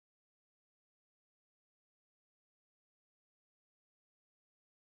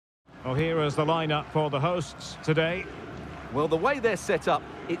Well, here is the lineup for the hosts today. Well, the way they're set up,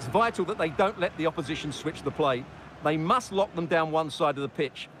 it's vital that they don't let the opposition switch the play. They must lock them down one side of the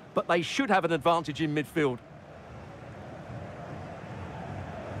pitch, but they should have an advantage in midfield.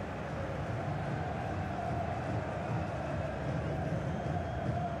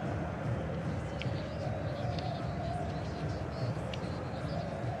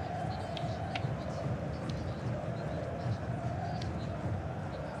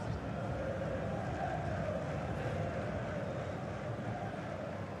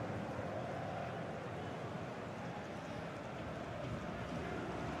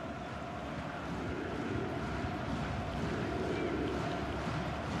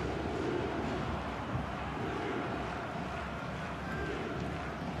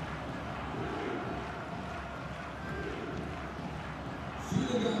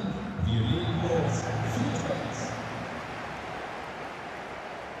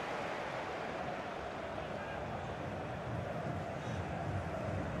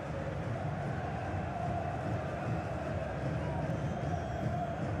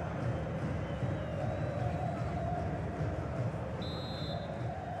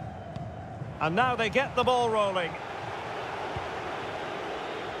 And now they get the ball rolling.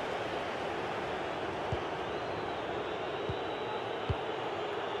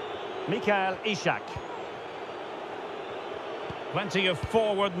 Mikael Ishak. Plenty of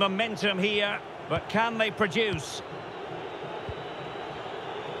forward momentum here, but can they produce?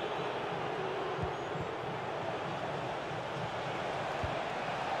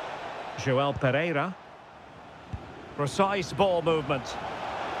 Joel Pereira. Precise ball movement.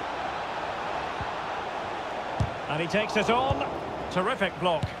 And he takes it on. Terrific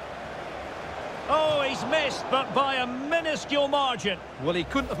block. Oh, he's missed, but by a minuscule margin. Well, he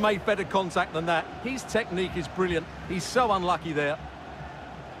couldn't have made better contact than that. His technique is brilliant. He's so unlucky there.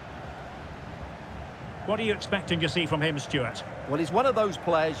 What are you expecting to see from him, Stuart? Well, he's one of those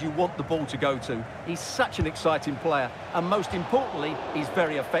players you want the ball to go to. He's such an exciting player. And most importantly, he's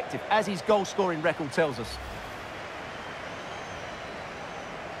very effective, as his goal-scoring record tells us.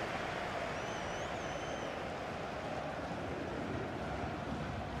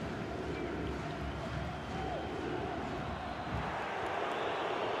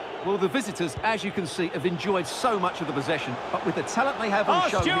 Well, the visitors, as you can see, have enjoyed so much of the possession, but with the talent they have on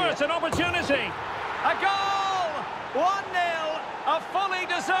show Stuart, here... an opportunity! A goal! 1-0! A fully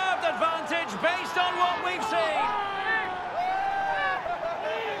deserved advantage based on what we've seen!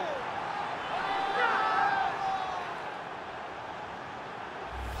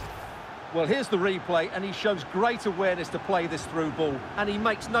 Well, here's the replay, and he shows great awareness to play this through ball, and he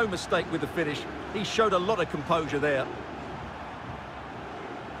makes no mistake with the finish. He showed a lot of composure there.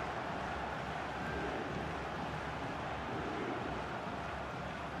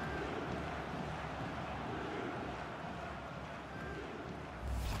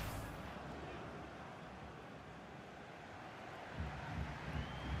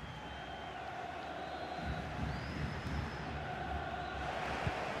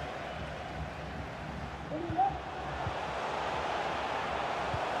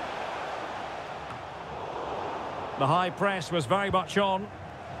 The high press was very much on.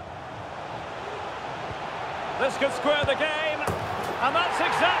 This could square the game, and that's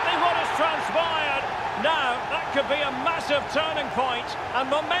exactly what has transpired. Now, that could be a massive turning point, and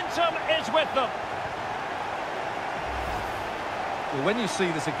momentum is with them. Well, when you see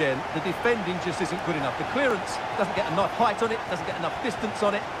this again, the defending just isn't good enough. The clearance doesn't get enough height on it, doesn't get enough distance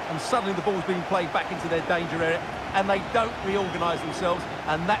on it, and suddenly the ball's being played back into their danger area, and they don't reorganise themselves,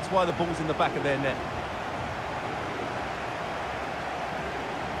 and that's why the ball's in the back of their net.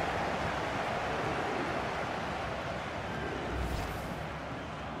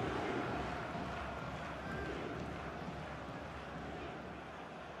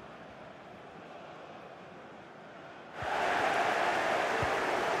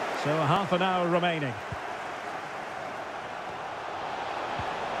 So half an hour remaining.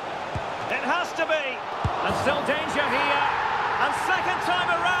 It has to be. And still danger here. And second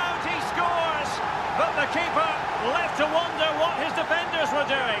time around he scores. But the keeper left to wonder what his defenders were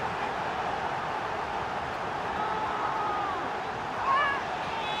doing.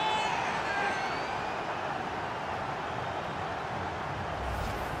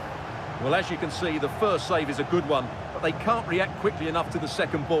 Well, as you can see, the first save is a good one, but they can't react quickly enough to the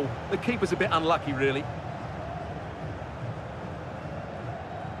second ball. The keeper's a bit unlucky, really.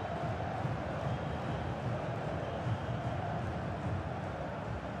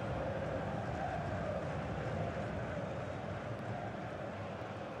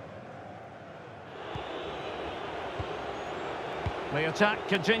 The attack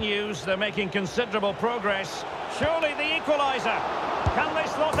continues. They're making considerable progress. Surely the equaliser. Can they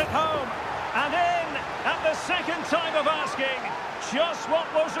slot it home? And in at the second time of asking. Just what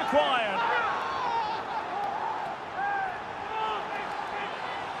was required.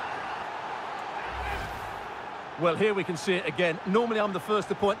 Well, here we can see it again. Normally I'm the first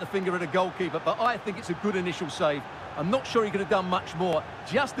to point the finger at a goalkeeper, but I think it's a good initial save. I'm not sure he could have done much more.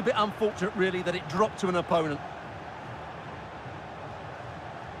 Just a bit unfortunate, really, that it dropped to an opponent.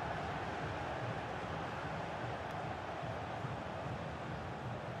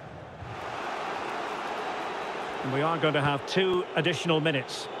 And we are going to have 2 additional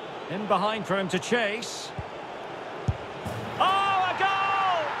minutes. In behind for him to chase. Oh, a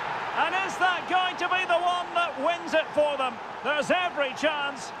goal! And is that going to be the one that wins it for them? There's every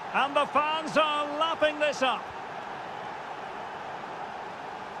chance, and the fans are lapping this up.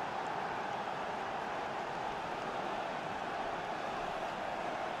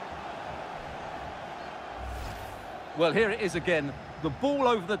 Well, here it is again. The ball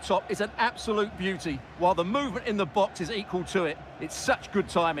over the top is an absolute beauty, while the movement in the box is equal to it. It's such good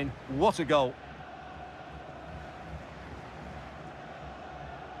timing. What a goal.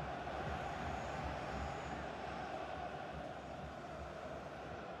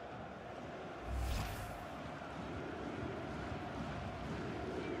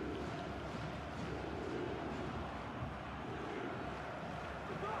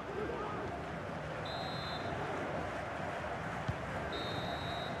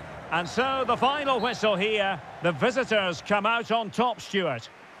 And so the final whistle here. The visitors come out on top, Stuart.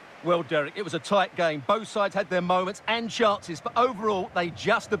 Well, Derek, it was a tight game. Both sides had their moments and chances, but overall, they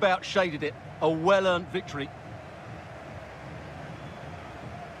just about shaded it. A well-earned victory.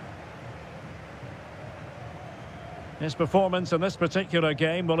 His performance in this particular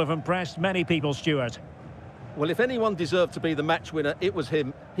game will have impressed many people, Stuart. Well, if anyone deserved to be the match winner, it was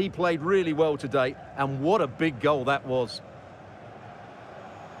him. He played really well today, and what a big goal that was.